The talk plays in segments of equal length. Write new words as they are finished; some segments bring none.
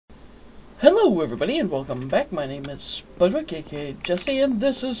Hello everybody and welcome back. My name is Budwick, aka Jesse, and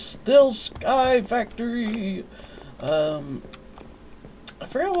this is still Sky Factory. I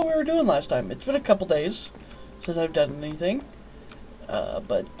forgot what we were doing last time. It's been a couple days since I've done anything.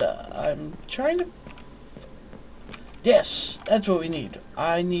 But I'm trying to... Yes, that's what we need.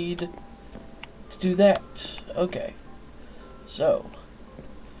 I need to do that. Okay. So,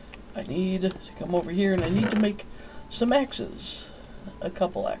 I need to come over here and I need to make some axes. A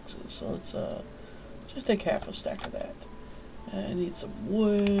couple axes. So let's just take half a stack of that. I need some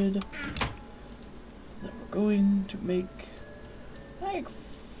wood. Then we're going to make, I think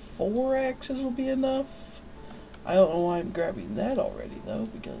 4 axes will be enough. I don't know why I'm grabbing that already though,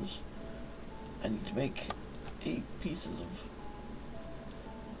 because I need to make 8 pieces of...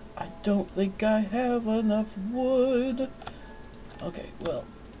 I don't think I have enough wood. Okay, well,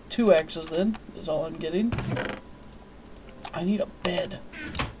 2 axes then is all I'm getting. I need a bed.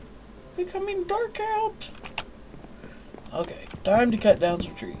 Becoming dark out. Okay, time to cut down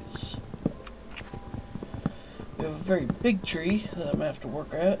some trees. We have a very big tree that I'm going to have to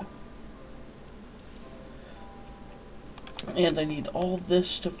work at. And I need all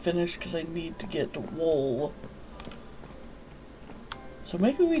this to finish because I need to get wool. So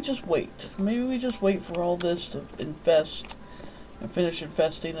maybe we just wait. Maybe we just wait for all this to infest and finish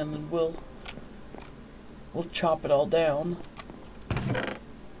infesting, and then we'll chop it all down.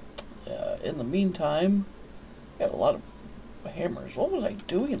 In the meantime, I have a lot of hammers. What was I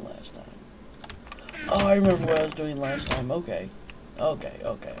doing last time? Oh, I remember what I was doing last time. Okay. Okay.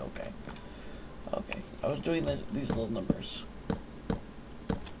 I was doing these little numbers.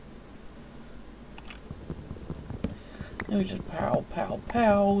 And we just pow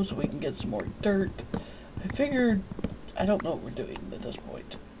so we can get some more dirt. I figured, I don't know what we're doing at this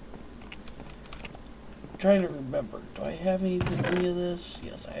point. Trying to remember. Do I have any of this?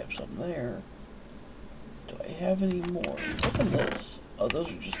 Yes, I have some there. Do I have any more? What's in this? Oh, those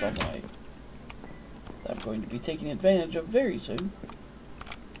are just all my... I'm going to be taking advantage of very soon.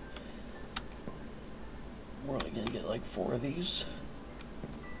 We're only going to get like 4 of these.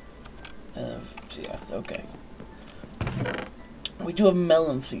 Yeah, okay. We do have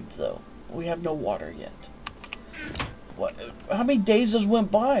melon seeds though. We have no water yet. What? How many days has went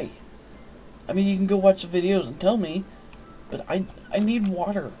by? I mean, you can go watch the videos and tell me, but I need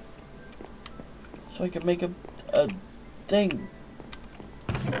water so I can make a thing.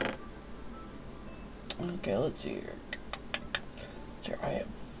 Okay, let's see here. So I have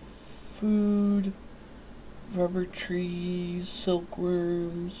food, rubber trees,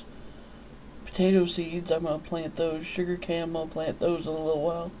 silkworms, potato seeds. I'm gonna plant those. Sugar cane. I'm gonna plant those in a little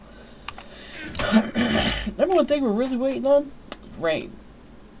while. Number one thing we're really waiting on is rain.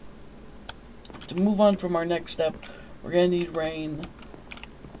 To move on from our next step, we're gonna need rain.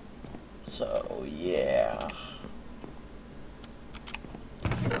 So yeah.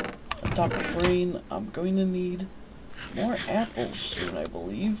 On top of rain, I'm going to need more apples soon, I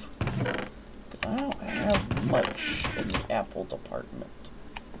believe. But I don't have much in the apple department.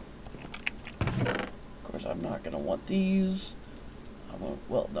 Of course, I'm not gonna want these.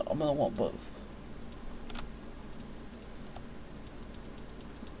 Well, no, I'm gonna want both.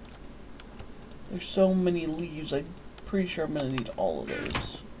 There's so many leaves, I'm pretty sure I'm going to need all of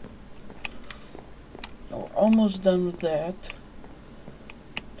those. Now we're almost done with that.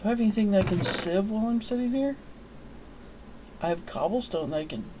 Do I have anything that I can sieve while I'm sitting here? I have cobblestone that I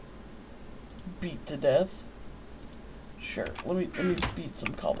can beat to death. Sure, let me beat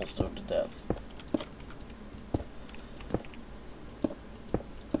some cobblestone to death.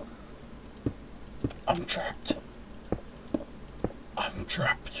 I'm trapped. I'm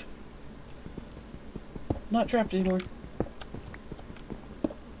trapped. Not trapped anymore.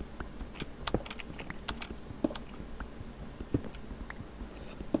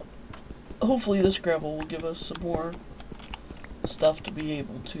 Hopefully this gravel will give us some more stuff to be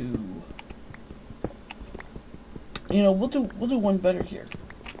able to... You know, we'll do one better here.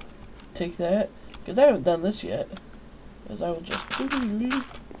 Take that, because I haven't done this yet. As I will just...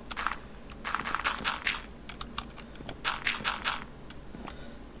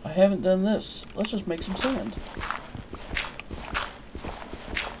 I haven't done this. Let's just make some sand.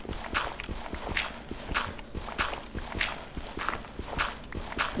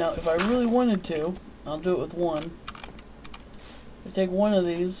 Now, if I really wanted to, I'll do it with one. If I take one of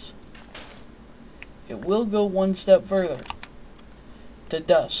these, it will go one step further. To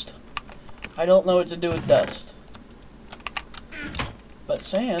dust. I don't know what to do with dust. But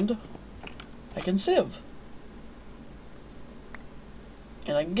sand, I can sieve.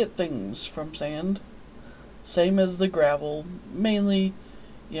 And I can get things from sand. Same as the gravel. Mainly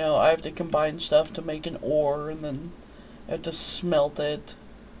You know, I have to combine stuff to make an ore, and then I have to smelt it.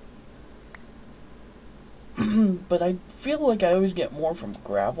 But I feel like I always get more from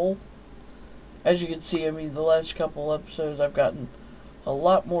gravel. As you can see, I mean, the last couple episodes I've gotten a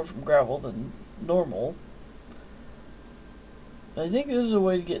lot more from gravel than normal. I think this is a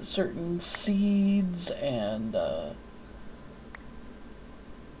way to get certain seeds, and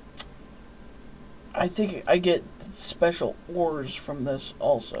I think I get special ores from this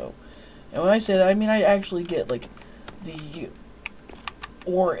also. And when I say that, I mean I actually get, like, the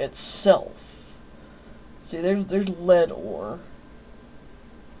ore itself. See, there's lead ore.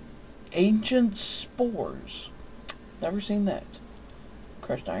 Ancient spores. Never seen that.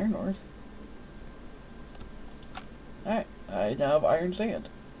 Crushed iron ore. Alright, I now have iron sand.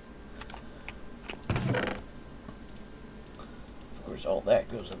 Of course, all that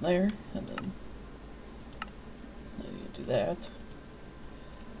goes in there, and then I need to do that.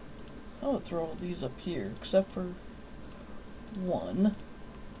 I'll throw all these up here, except for one,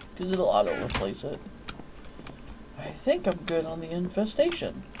 because it'll auto-replace it. I think I'm good on the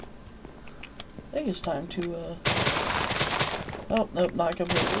infestation. I think it's time to, oh, nope, not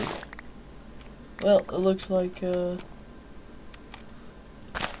completely. Well, it looks like, I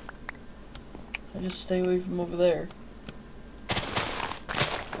just stay away from over there.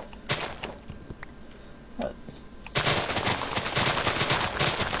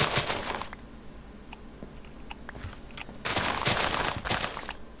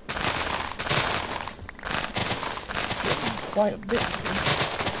 Quite a bit here.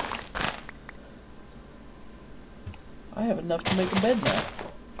 I have enough to make a bed now.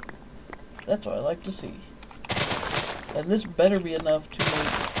 That's what I like to see. And this better be enough to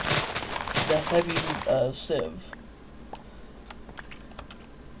make the heavy sieve.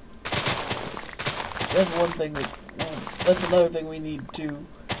 That's one thing that, that's another thing we need to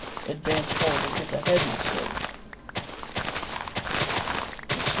advance forward, to get the heavy sieve.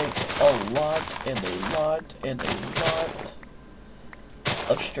 It takes a lot and a lot and a lot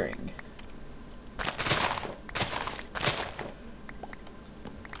of string.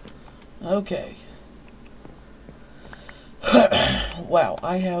 Okay. Wow,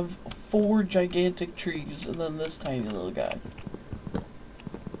 I have 4 gigantic trees and then this tiny little guy.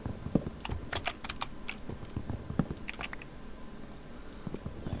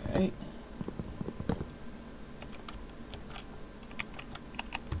 Alright.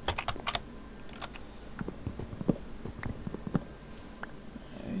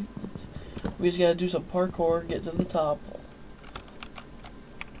 We just gotta do some parkour, get to the top,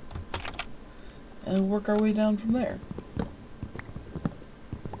 and work our way down from there.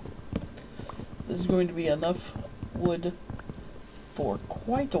 This is going to be enough wood for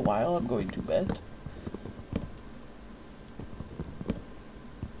quite a while, I'm going to bet.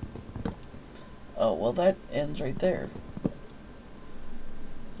 Oh, well that ends right there.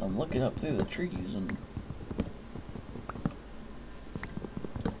 I'm looking up through the trees and...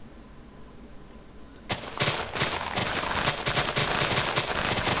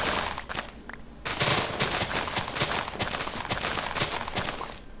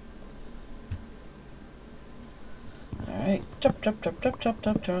 Alright, chop, chop, chop, chop, chop,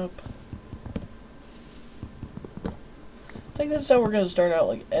 chop, chop. I think that's how we're gonna start out,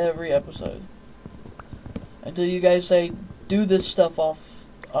 like, every episode. Until you guys say, do this stuff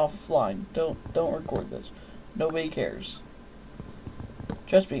offline. Don't record this. Nobody cares.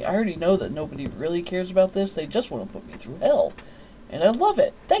 Trust me, I already know that nobody really cares about this. They just want to put me through hell. And I love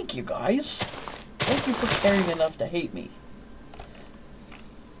it. Thank you, guys. Thank you for caring enough to hate me.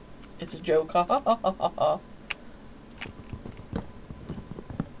 It's a joke. Ha ha ha ha ha ha.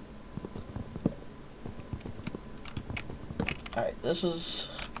 Alright, this is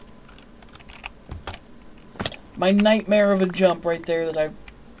my nightmare of a jump right there that I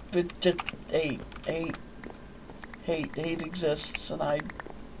just hate exists, and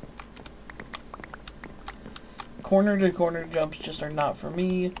corner to corner jumps just are not for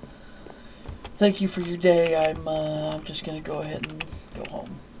me. Thank you for your day. I'm just gonna go ahead and go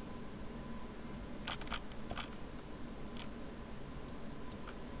home.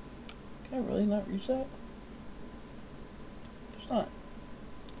 Can I really not reach that? It's not.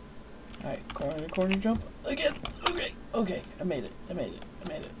 Alright, corner to corner jump again. Okay, okay, I made it. I made it. I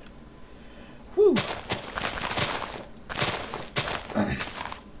made it. Whew.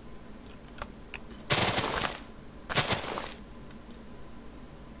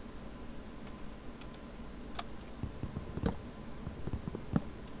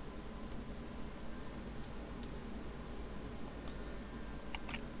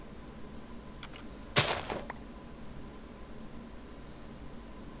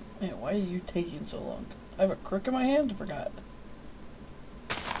 Man, why are you taking so long? I have a crook in my hand? I forgot.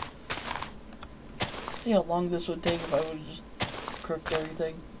 See how long this would take if I would have just crooked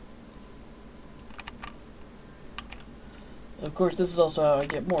everything. Of course, this is also how I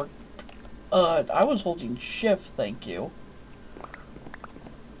get more. I was holding shift, thank you.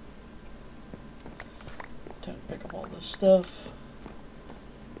 Time to pick up all this stuff.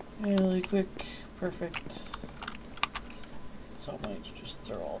 Really quick. Perfect. So I might just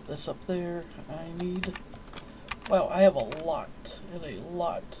throw all this up there. I need... Wow, I have a lot. And a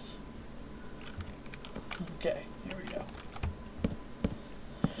lot. Okay, here we go.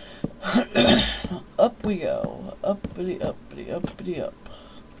 Up we go. Uppity, uppity, uppity, up.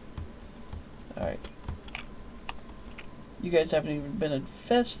 Alright. You guys haven't even been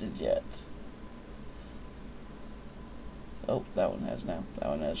infested yet. Oh, that one has now. That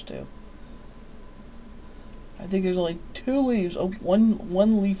one has too. I think there's only 2 leaves. Oh,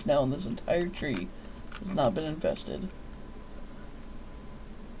 one leaf now in this entire tree has not been infested.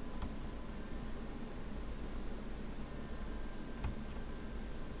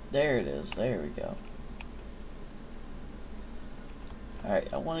 There it is. There we go. Alright,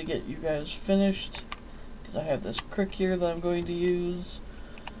 I want to get you guys finished because I have this crick here that I'm going to use.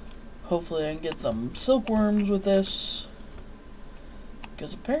 Hopefully I can get some silkworms with this.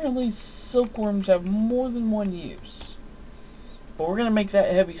 Because apparently silkworms have more than one use. But we're going to make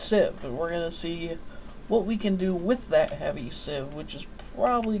that heavy sieve. And we're going to see what we can do with that heavy sieve. Which is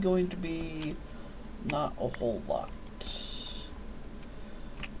probably going to be not a whole lot.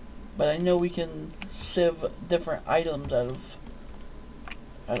 But I know we can sieve different items out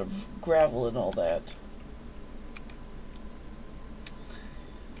of gravel and all that.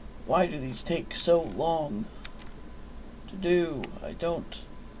 Why do these take so long to do? I don't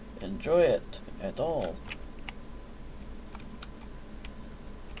enjoy it at all.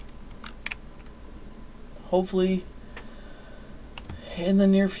 Hopefully, in the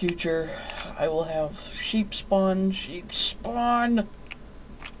near future, I will have sheep spawn,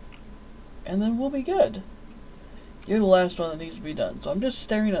 and then we'll be good. You're the last one that needs to be done. So I'm just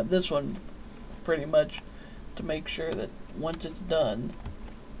staring at this one pretty much to make sure that once it's done,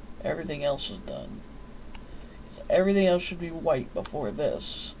 everything else is done. So everything else should be white before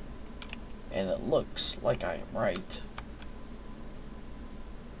this. And it looks like I am right.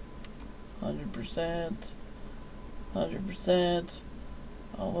 100%. 100%.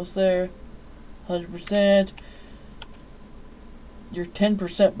 Almost there. 100%. You're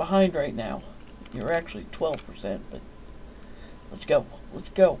 10% behind right now. You're actually 12%, but let's go. Let's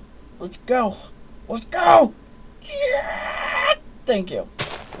go. Let's go. Let's go! Yeah! Thank you.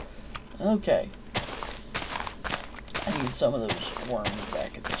 Okay. I need some of those worms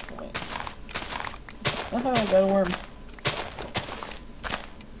back at this point. Haha, I got a worm.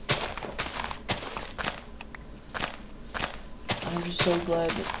 I'm just so glad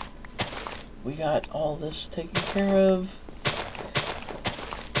that we got all this taken care of.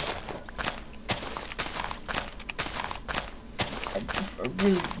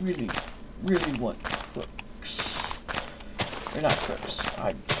 I really want crooks. They're not crooks.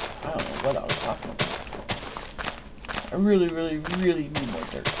 I don't know what I was talking about. I really need more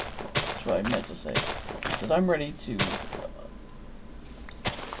dirt. That's what I meant to say. Because I'm ready to...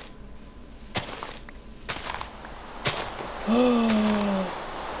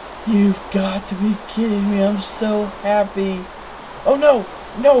 You've got to be kidding me. I'm so happy. Oh no!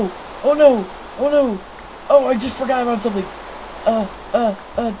 No! Oh no! Oh no! Oh, I just forgot about something.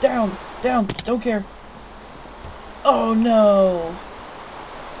 Down. Don't care. Oh no!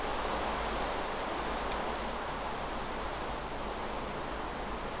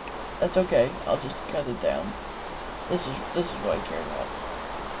 That's okay. I'll just cut it down. This is what I care about.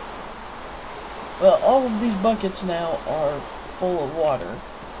 Well, all of these buckets now are full of water.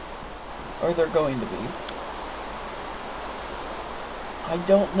 Or they're going to be. I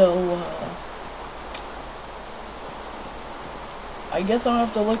don't know, I guess I'll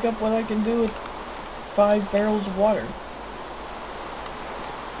have to look up what I can do with 5 barrels of water.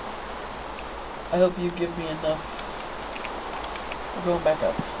 I hope you give me enough. We're going back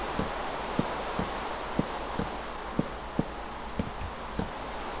up.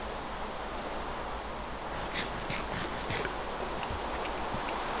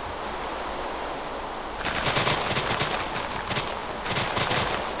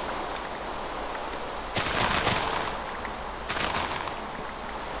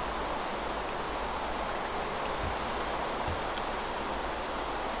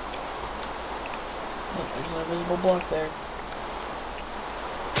 There's an invisible block there.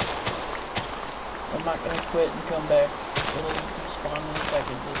 I'm not gonna quit and come back. It'll despawn in a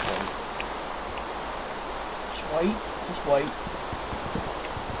second this way. white. Just white.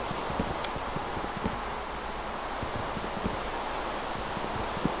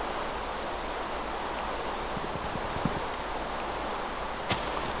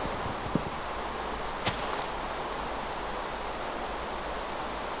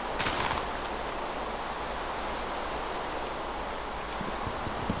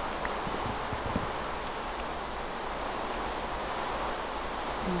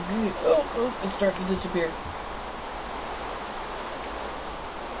 Oh, it's starting to disappear.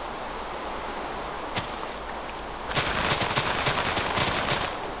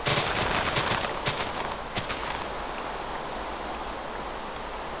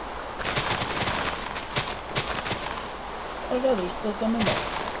 Oh no, there's still some in there.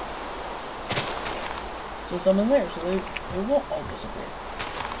 Still some in there, so they won't all disappear.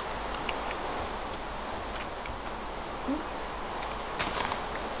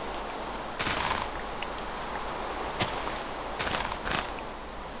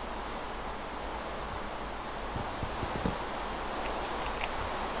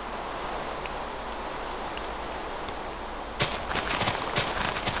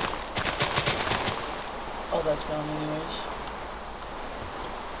 Oh, that's gone anyways.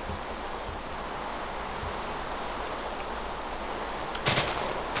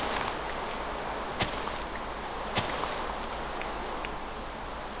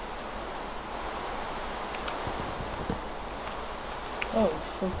 Oh,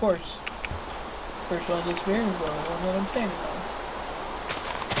 of course. First one disappeared is the one that I'm standing on.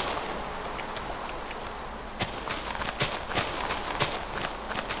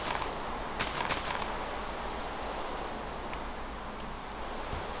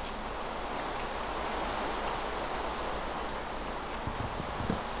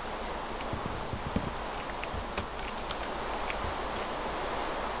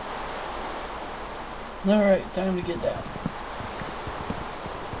 Alright, time to get down.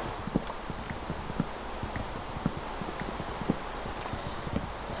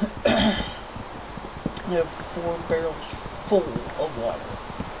 I have 4 barrels full of water.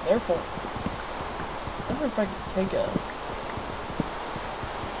 They're full. I wonder if I could take a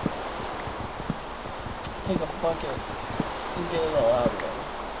bucket and get it all out of there.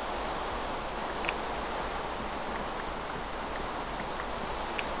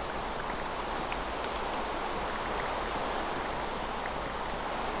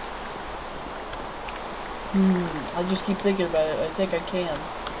 I just keep thinking about it. I think I can.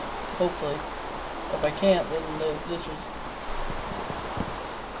 Hopefully. If I can't, then this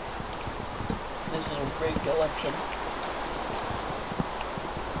is a rigged election.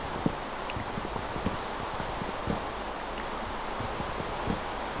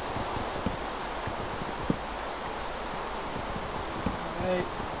 Alright.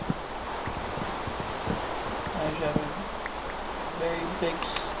 I just have a very big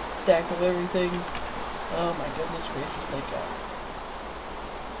stack of everything. Oh my goodness gracious, thank God.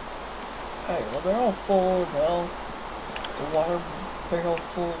 Alright, well they're all full. Well, the water barrel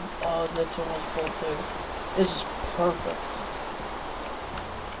full. Oh, that's almost full too. This is perfect.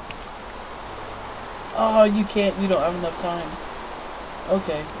 Oh, you don't have enough time.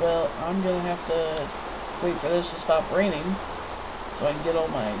 Okay, well, I'm gonna have to wait for this to stop raining so I can get all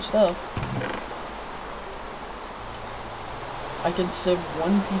my stuff. I can sieve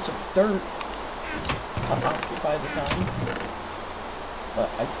one piece of dirt to occupy the time, but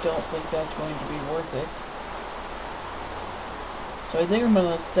I don't think that's going to be worth it. So I think I'm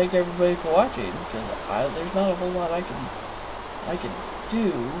gonna thank everybody for watching, because there's not a whole lot I can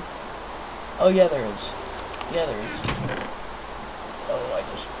do. Oh yeah, there is. Yeah, there is. Oh, I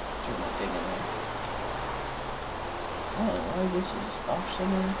just threw my thing in there. I don't know why this is off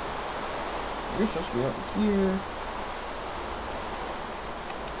center. You're supposed to be over here.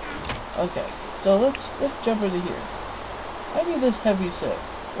 Okay, so let's jump into here. I need this heavy set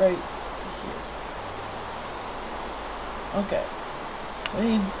right here. Okay.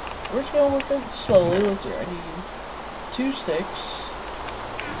 We're just gonna work it slowly. Let's see. I need 2 sticks.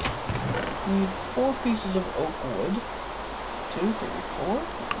 I need 4 pieces of oak wood. 2, 3, 4.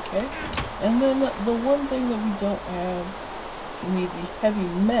 Okay. And then the one thing that we don't have, we need the heavy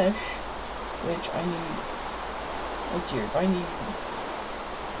mesh, which I need. Let's see. If I need.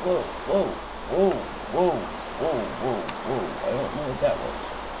 Whoa, whoa, whoa, whoa, whoa, whoa, whoa. I don't know what that was.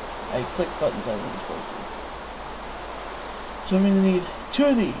 I clicked buttons I wasn't supposed to. So I'm going to need 2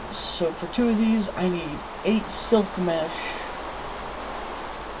 of these. So for 2 of these, I need 8 silk mesh.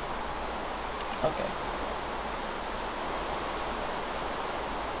 Okay.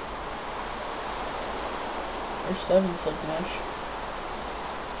 There's 7 silk mesh.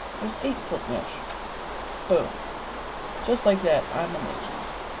 There's 8 silk mesh. Boom. Just like that, I'm amazing.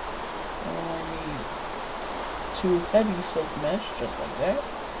 And I need 2 heavy silk mesh, just like that.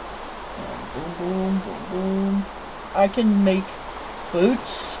 And boom, boom, boom, boom. I can make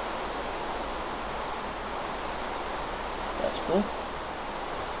boots. That's cool.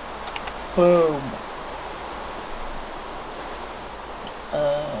 Boom.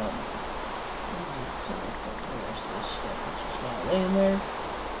 Where's this stuff? It's just not laying there.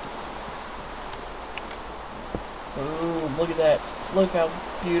 Boom. Look at that. Look how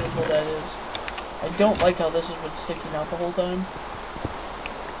beautiful that is. I don't like how this has been sticking out the whole time.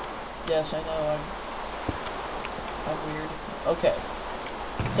 Yes, I know, I'm weird. Okay.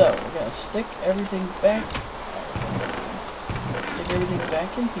 So, we're gonna stick everything back. Stick everything back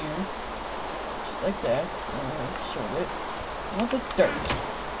in here. Just like that. Sort it. I want this dirt.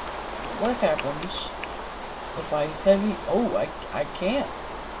 What happens if I heavy... Oh, I can't.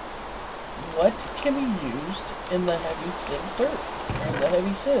 What can be used in the heavy sieve dirt? Or the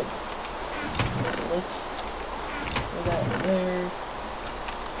heavy sieve? So let's put that in there.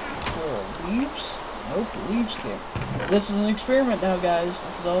 Leaves? Nope, leaves can't. This is an experiment now, guys.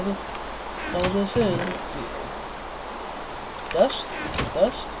 This is all this is. Let's see. Dust?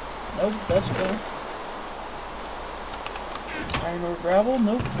 Dust? Nope, dust can't. Iron or gravel?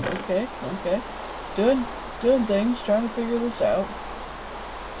 Nope. Okay, okay. Doing things, trying to figure this out.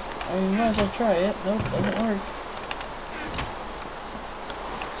 I mean, might as well try it. Nope, doesn't work.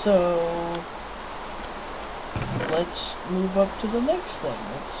 So let's move up to the next thing.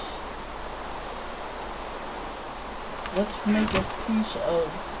 Let's make a piece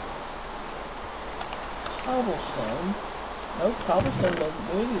of cobblestone. Nope, cobblestone doesn't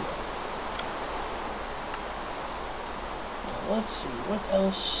do it either. Now, let's see, what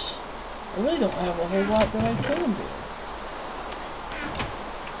else? I really don't have a whole lot that I can do.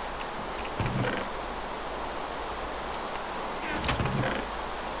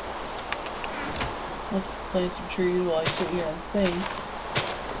 Let's plant some trees while I sit here and think.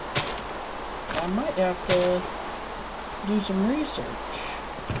 I might have to do some research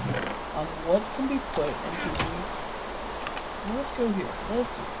on what can be put into the... Let's go here.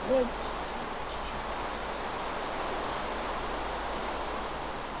 Let's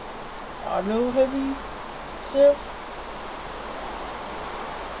auto heavy sieve.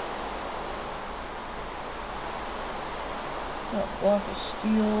 Got a block of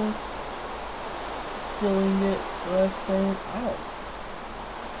steel. Steel ingot, glass pane. Ow.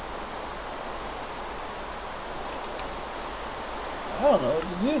 I don't know what to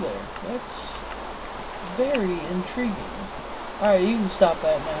do there. That's very intriguing. Alright, you can stop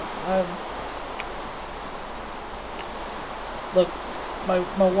that now. Look, my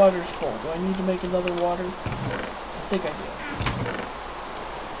water's full. Do I need to make another water? I think I do.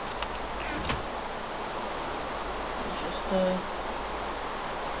 Just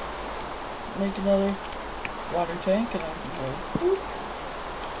make another water tank and I can go boop.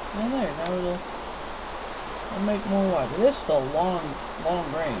 And there, now I'll make more water. This is a long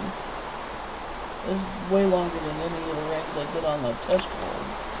rain. This is way longer than any of the rains I did on the test world.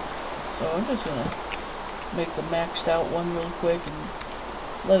 So I'm just gonna make the maxed out one real quick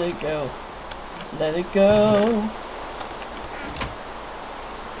and let it go. Let it go.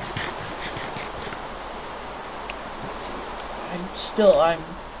 Let's see. I'm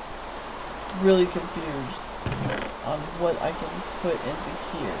really confused on what I can put into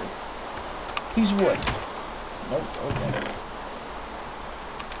here. He's wood. Nope, okay.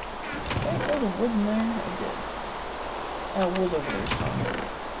 Did I throw the wood in there? I did. Wood over there is fine.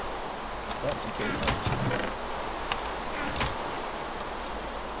 If that's the case,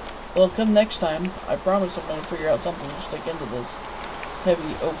 well, come next time, I promise I'm going to figure out something to stick into this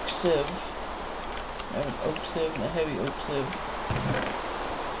heavy oak sieve. I have an oak sieve and a heavy oak sieve.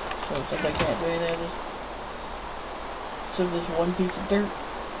 So since I can't do anything, I just sieve this one piece of dirt.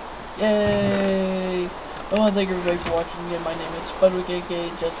 Yay! I want to thank everybody for watching again. My name is Spudwick, aka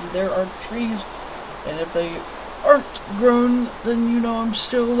Jesse. There are trees, and if they aren't grown, then you know I'm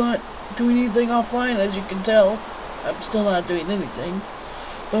still not doing anything offline, as you can tell. I'm still not doing anything.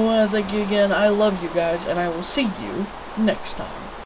 I want to thank you again. I love you guys, and I will see you next time.